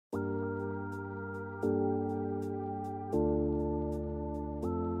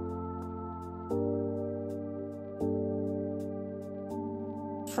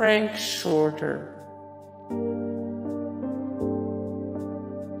Frank Shorter,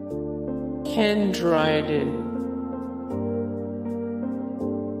 Ken Dryden,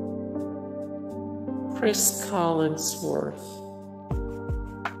 Chris Collinsworth,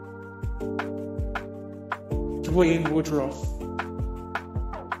 Dwayne Woodruff.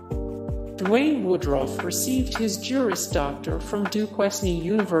 Dwayne Woodruff received his Juris Doctor from Duquesne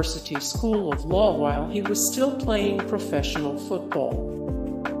University School of Law while he was still playing professional football.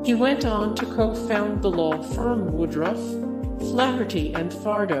 He went on to co-found the law firm Woodruff, Flaherty and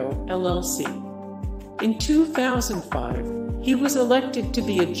Fardo, LLC. In 2005, he was elected to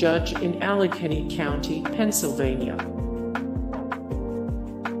be a judge in Allegheny County, Pennsylvania.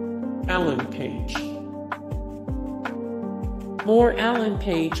 Alan Page. More Alan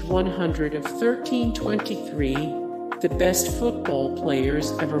Page 100 of 1323, the best football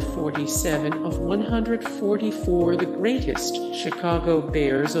players ever 47 of 144, the greatest Chicago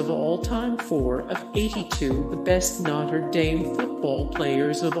Bears of all time 4 of 82, the best Notre Dame football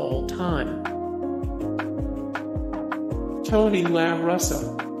players of all time. Tony La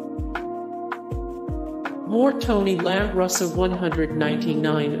Russa. More Tony La Russa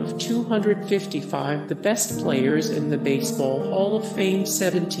 199 of 255, the best players in the Baseball Hall of Fame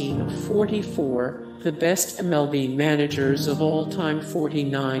 17 of 44, the best MLB managers of all time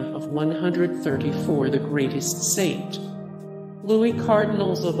 49 of 134, the greatest St. Louis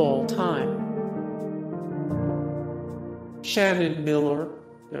Cardinals of all time. Shannon Miller.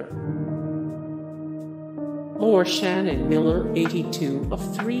 More Shannon Miller 82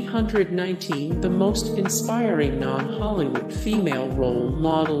 of 319, the most inspiring non-Hollywood female role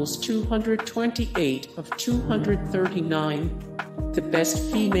models 228 of 239, the best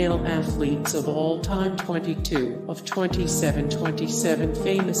female athletes of all time 22 of 27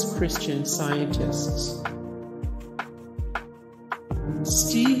 famous Christian scientists.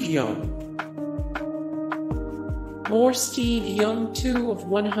 Steve Young. More Steve Young 2 of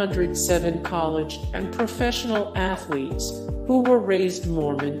 107, college and professional athletes who were raised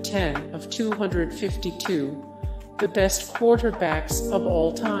Mormon 10 of 252, the best quarterbacks of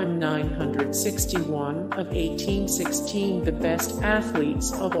all time 961 of 1816, the best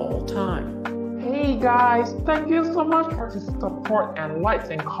athletes of all time. Hey guys, thank you so much for the support and likes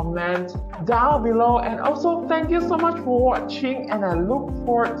and comments down below, and also thank you so much for watching, and I look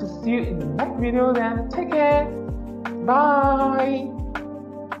forward to see you in the next video. Then take care. Bye!